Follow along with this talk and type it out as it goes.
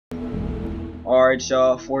Alright,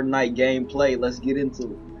 y'all. Fortnite gameplay. Let's get into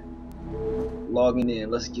it. Logging in.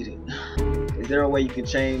 Let's get it. Is there a way you can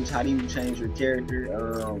change? How do you change your character?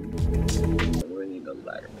 We need no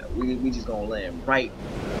glider, man. We just gonna land right.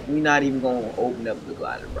 We not even gonna open up the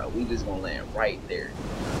glider, bro. We just gonna land right there.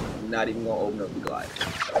 We not even gonna open up the glider.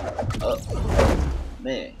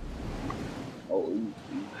 Man. Oh, you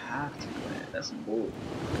have to, man. That's some bull.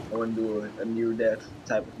 I wanna do a near death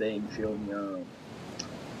type of thing. You feel me?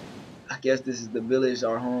 I guess this is the village,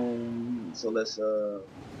 our home. So let's alright,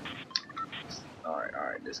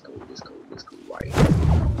 this cool, right.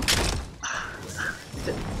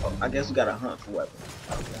 Oh, I guess we gotta hunt for weapons.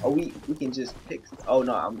 Oh, we can just pick. Oh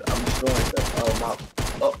no, I'm destroying stuff. Oh my,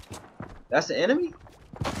 oh, that's the enemy.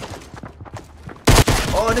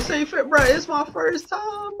 Oh, this ain't fit, bro. It's my first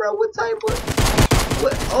time, bro. What type of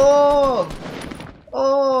what? Oh.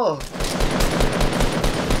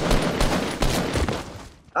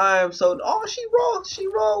 I am so. Oh, she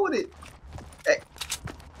raw with it. Hey,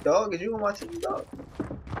 dog, is you on my team, dog?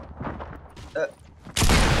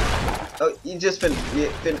 Oh, you just finna.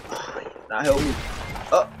 Oh, not help me.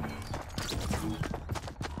 Oh.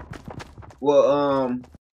 Well,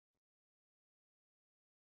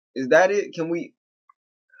 is that it? Can we?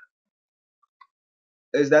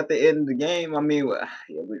 Is that the end of the game? I mean, well,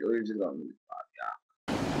 yeah, we're just gonna.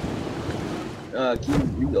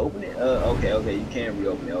 Can you reopen it? Okay, you can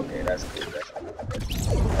reopen it. Okay, that's cool. That's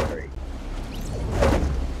great.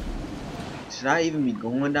 Should I even be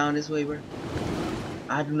going down this way, bro?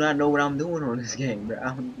 I do not know what I'm doing on this game, bro.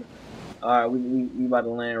 Alright, we about to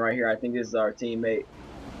land right here. I think this is our teammate.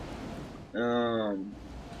 Come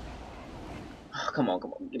on,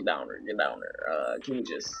 get down there. Can we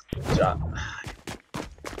just drop?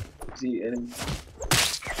 See enemy?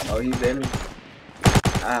 Oh, he's the enemy.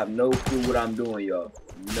 I have no clue what I'm doing, y'all.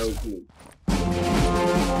 No clue.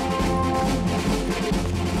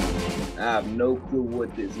 I have no clue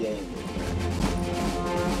what this game is.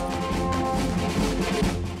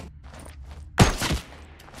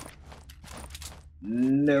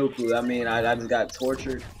 No clue. I mean, I just got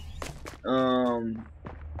tortured. We're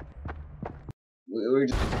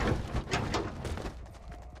just...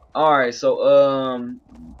 Alright, so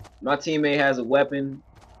my teammate has a weapon,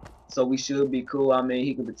 so we should be cool. I mean,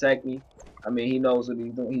 he can protect me. I mean, he knows what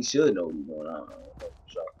he's doing. He should know what he's doing. I don't know for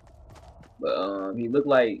sure. But he looked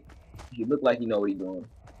like he know what he's doing.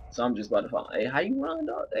 So I'm just about to follow. Hey, how you run,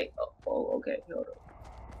 dog? Hey, oh, okay. Hold up.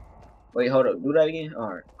 Wait, hold up. Do that again.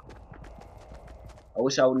 All right. I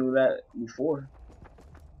wish I would knew that before.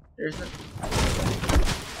 There's nothing.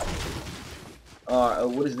 All right.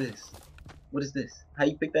 What is this? What is this? How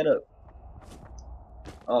you pick that up?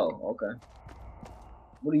 Oh, okay.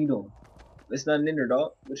 What are you doing? There's nothing in there,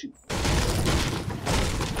 dog. What you?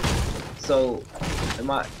 So,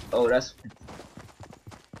 am I? Oh, that's.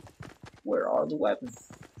 Where are the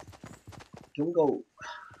weapons? Can we go?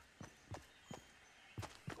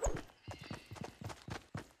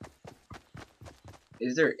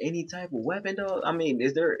 Is there any type of weapon, dog? I mean,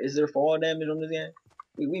 is there fall damage on this game?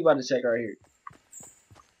 We about to check right here.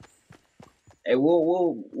 Hey,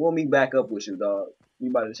 we'll meet back up with you, dog. We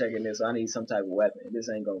about to check in this. So I need some type of weapon. This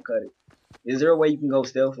ain't gonna cut it. Is there a way you can go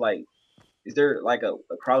stealth? Like, is there like a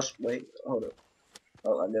crouch? Wait, hold up.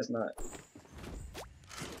 Oh, I guess not.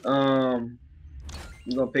 I'm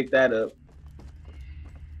gonna pick that up.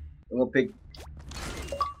 I'm gonna pick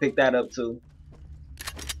that up too.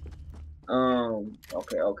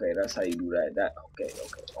 Okay, that's how you do that. Okay.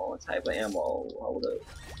 All type of ammo. Hold up.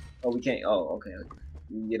 Oh, we can't. Oh, okay.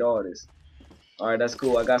 We can get all this. All right, that's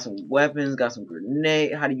cool. I got some weapons. Got some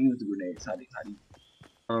grenade. How do you use the grenades? How do you?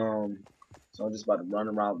 So I'm just about to run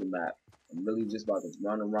around the map. I'm really just about to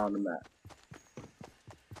run around the map.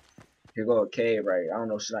 Here go a cave, right? I don't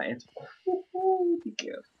know. Should I enter? Be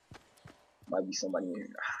careful. Might be somebody in here.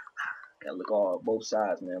 Gotta look all both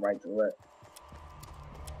sides, man. Right to left.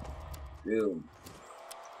 Dude.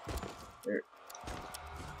 There.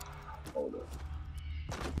 Hold up.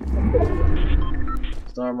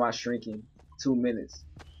 Storm my shrinking. 2 minutes.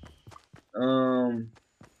 I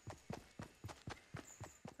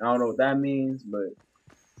don't know what that means, but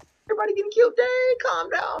everybody getting killed. Dang, calm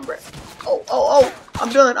down, bro. Oh.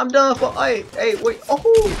 I'm done for. Hey, wait. Oh,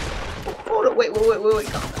 hold up. Wait. Calm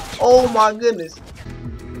down. Oh my goodness.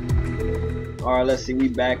 All right, let's see. We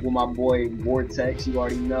back with my boy Vortex. You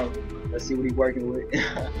already know. Let's see what he's working with.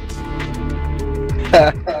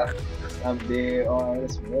 I'm dead. All right,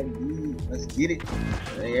 let's ready. Let's get it.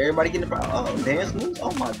 Hey, everybody getting the oh dance moves.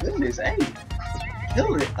 Oh my goodness. Hey,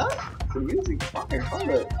 killing it. The music fire. Hold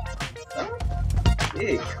up.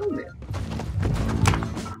 Yeah, killing it.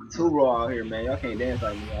 Too raw out here, man. Y'all can't dance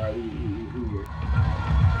like me. All right,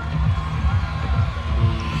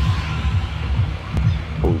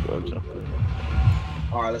 Oh, I'm jumping.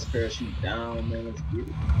 Alright, let's parachute down, man. Let's get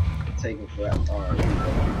it. Taking forever. Alright, here we go.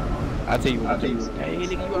 I tell you when you jump. Hey,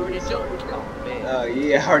 nigga, you already jumped. Oh man.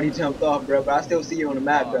 Yeah, I already jumped off, bro, but I still see you on the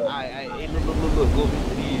map, though. Hey, look, go over here,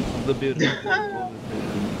 please. A little bit, go over here,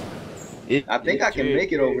 please. I think It's I can trick.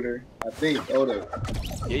 make it over there. I think. Hold up.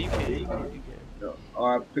 Yeah, you can, you can, you can. No.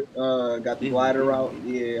 Alright, got the This glider is out.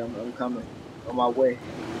 Yeah, I'm coming. On my way.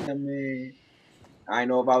 Coming. I didn't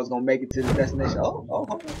know if I was gonna make it to the destination. Oh, hold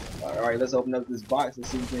on. Alright, let's open up this box and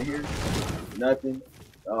see what's in here. Nothing.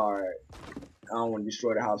 Alright. I don't want to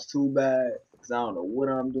destroy the house too bad. Because I don't know what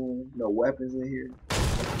I'm doing. No weapons in here.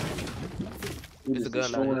 We it's a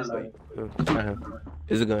just gun out destroying here. stuff.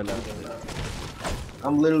 It's a gun out here.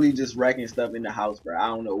 I'm literally just wrecking stuff in the house, bro. I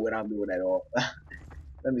don't know what I'm doing at all.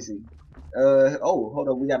 Let me see. Oh, hold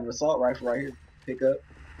up. We got an assault rifle right here. Pick up.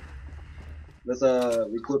 Let's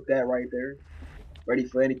equip that right there. Ready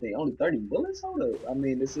for anything. Only 30 bullets? Hold up. I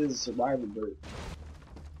mean, this is a survival, but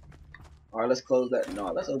alright, let's close that.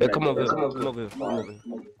 No, let's open Hey, that come door. over here. Come Come over here. Come over here.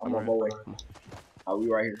 I'm on my way. Oh, we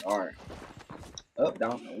right here. Alright. Up,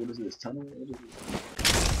 down. What is this? Tunnel? What is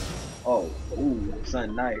this? Oh, ooh,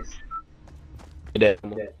 something nice. That.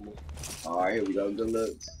 Alright, here we go. Good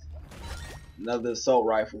looks. Another assault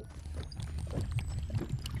rifle.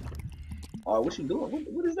 Alright, what you doing?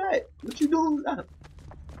 What is that? What you doing?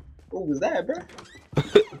 What was that, bro?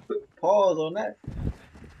 Pause on that.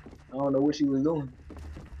 I don't know what she was doing.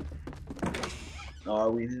 Are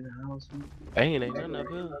we in the house? Ain't nothing up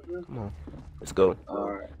here. Come on. Let's go.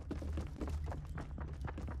 Alright.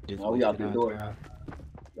 Oh, We out the door.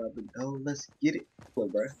 Let's get it.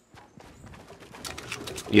 Look, bro.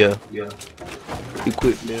 Yeah.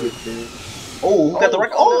 Equip, man. Oh, who got the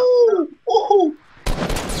record? Oh!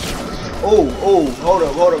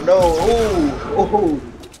 Hold up, no. Oh,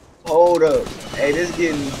 hold up. Hey, this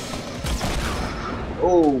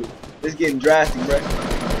getting drastic, bro.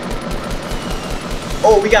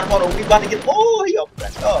 Oh, we got him. Hold on. We about to get. Oh, he opened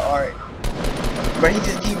that. Oh, alright. Bro, he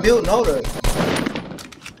just keep building. Hold up.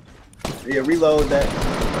 Yeah, reload that.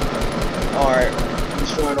 Alright.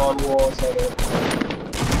 Destroying all the walls. Hold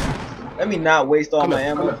up. Let me not waste all my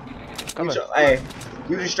ammo. Hey,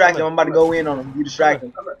 you distract him. I'm about to go in on him. You distract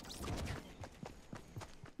him.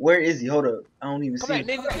 Where is he? Hold up. I don't even see him.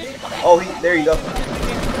 Oh, there you go.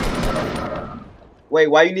 Wait,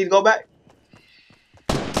 why you need to go back?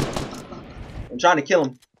 I'm trying to kill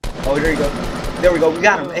him. Oh, there you go. There we go. We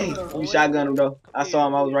got him. Hey, you shotgun him though. I saw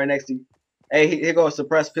him. I was right next to you. Hey, here goes a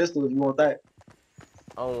suppressed pistol if you want that.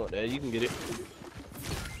 I don't want that. You can get it.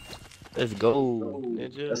 Let's go,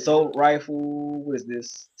 ninja. Assault rifle. What is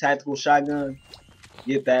this? Tactical shotgun.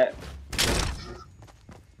 Get that.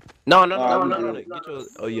 No. Get your.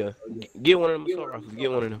 Oh yeah. Get one of them assault rifles.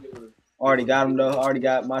 Get one of them. Already got him though. Already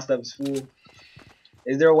got my stuff is full.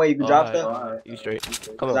 Is there a way you can drop stuff? You straight.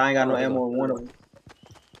 Come Cause on. I ain't got no ammo in one of them.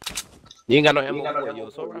 You ain't got no ammo for your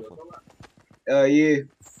assault rifle? Yeah.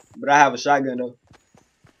 But I have a shotgun though.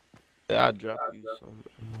 Yeah, I'll drop you some.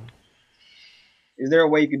 Is there a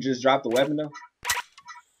way you could just drop the weapon though?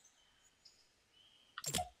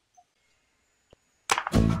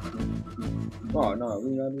 Oh no, we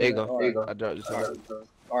not. There you go. Right. I dropped you some.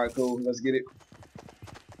 Alright, cool. Let's get it.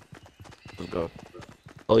 Let's go.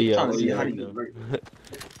 Oh yeah. Trying to see how you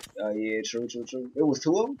yeah, true. It was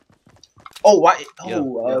two of them? Oh, why?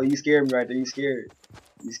 Oh, you scared me right there. You scared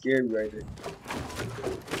me right there.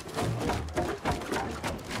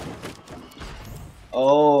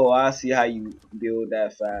 Oh, I see how you build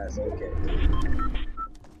that fast. Okay.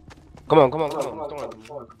 Come on.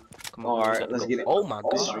 Alright, let's get it. Oh my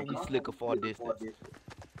god, we slick a far distance.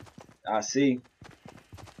 I see.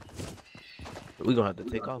 We're gonna have to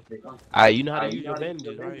take off. Alright, you know how to use your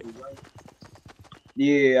bandages, right?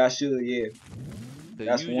 Yeah, I should, yeah.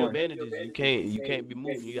 That's use your bandages, you can't be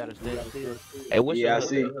moving, you gotta stand still. Hey, what's your I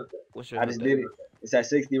see. What's your I just did it. It's at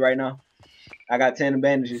 60 right now. I got 10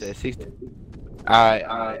 bandages. It's at 60. Alright,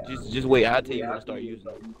 just wait, I'll tell you when to start using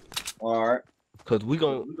it. Alright. Cause we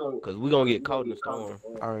gonna get caught in the storm.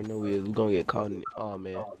 I already know we gonna get caught in it. Oh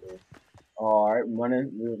man. Alright,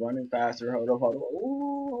 we're running faster. Hold up.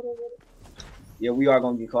 Ooh, hold up. Yeah, we are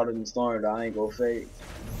gonna get caught in the storm though. I ain't gonna fake.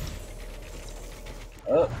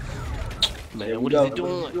 Up. Man, what is he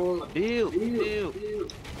doing? Build.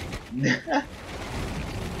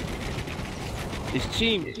 It's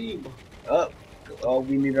cheating. Up. Oh,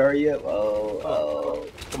 we need to hurry up. Oh.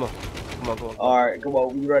 Come on. Alright, come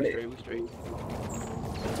on, we running. We straight.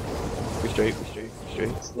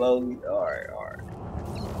 Slowly. Alright.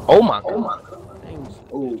 Oh my god.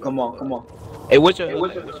 Oh, come on. Hey, what's your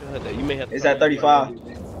health at? What's your health at? You may have to It's start at using it.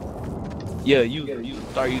 35. Yeah, use them. Use them.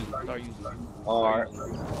 Start using them. Start using them. Start Alright, using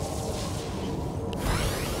them.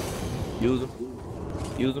 Use them.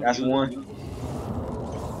 Use them. that's Use them. one.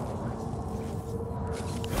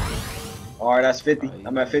 Alright, that's 50. Alright,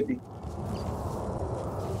 I'm at 50.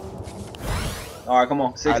 Alright, come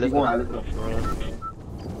on. let's go. 61. Let's go.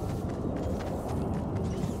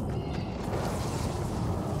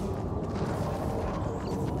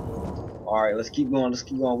 Alright, let's keep going. Let's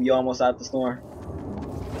keep going. We almost out the storm.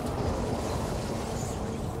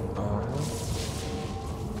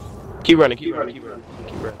 Keep running. Keep running. Keep running.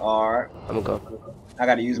 Keep running. Alright. I'm gonna go. I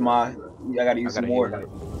gotta use some more.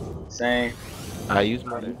 Same. I use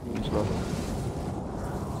my. Use my.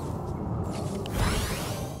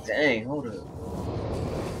 Dang, hold up.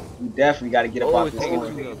 We definitely gotta get up out this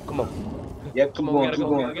storm. Come on. Yep, keep going, keep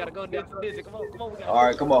going. We gotta go. Ninja. Come on. Come on.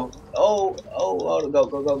 Alright, come on. Oh, go, go,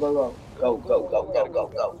 go, go, go. Go, go, go, go, go,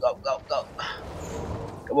 go, go, go, go.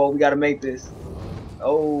 Come on, we gotta make this.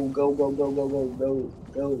 Oh, go, go, go, go, go, go,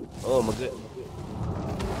 go. Oh my goodness.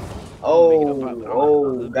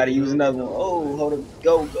 Oh, gotta use another one. Oh, hold up.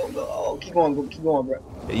 Go, go, go. Oh, keep going, bro.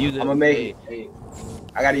 I'm gonna make it.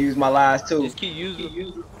 I gotta use my last two. Just keep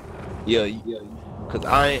using. Yeah. Cause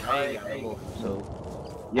I ain't got no more.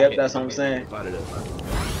 So. Yep, that's what I'm saying.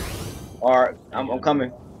 Alright, I'm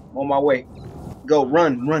coming. I'm on my way. Go,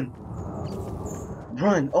 run.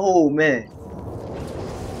 Oh, man.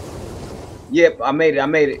 Yep, I made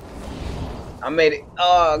it.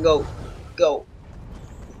 Oh, go.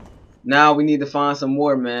 Now we need to find some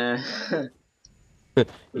more, man.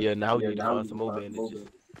 Yeah, now we need to find some more bandages.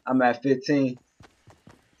 I'm at 15.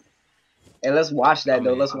 Hey, let's watch that,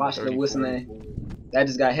 though. Let's watch the what's the 34. name. That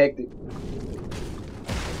just got hectic.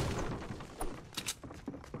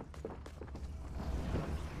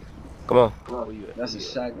 Come on. That's a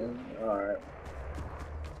shotgun. Alright.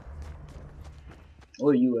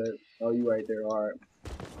 Where you at? Oh, you right there. Alright.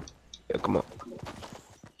 Yeah, come on.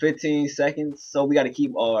 15 seconds. So we gotta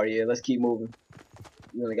keep. Oh, yeah. Let's keep moving.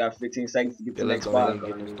 We only got 15 seconds to get to the next spot.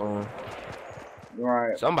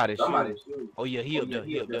 Alright. Somebody shoot. Oh, yeah, he up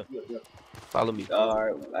there. Follow me.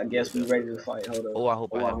 Alright. I guess we ready to fight. Hold up. Oh, I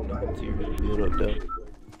hope I have enough material to build up there.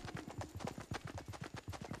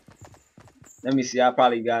 Let me see. I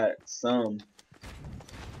probably got some.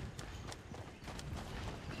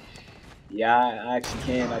 Yeah, I actually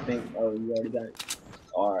can. I think. Oh, you already got it.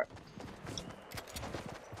 Alright.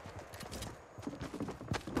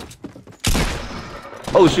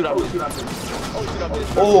 Oh, shoot out.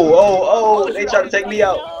 Oh, they try to take me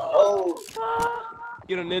out. Oh.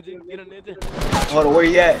 Get a ninja. Hold on, where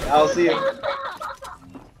you at? I don't see him.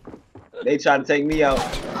 They try to take me out.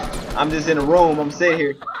 I'm just in a room. I'm sitting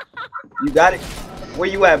here. You got it? Where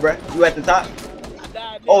you at, bruh? You at the top?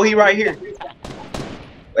 Oh, he right here.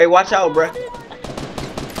 Hey, watch out, bruh.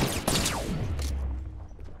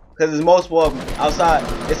 Cause there's multiple of them outside.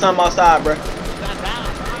 It's something outside, bruh.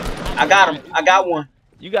 I got him. I got one.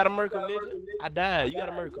 You got a Merc ninja? I died. You got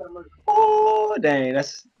a Merc. Oh, dang.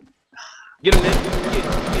 That's. Get a ninja.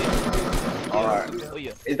 Alright. Oh,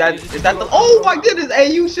 yeah. Is that the? Oh my goodness!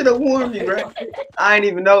 Hey, you should have warned me, bruh. I ain't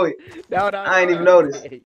even know it. I ain't even notice.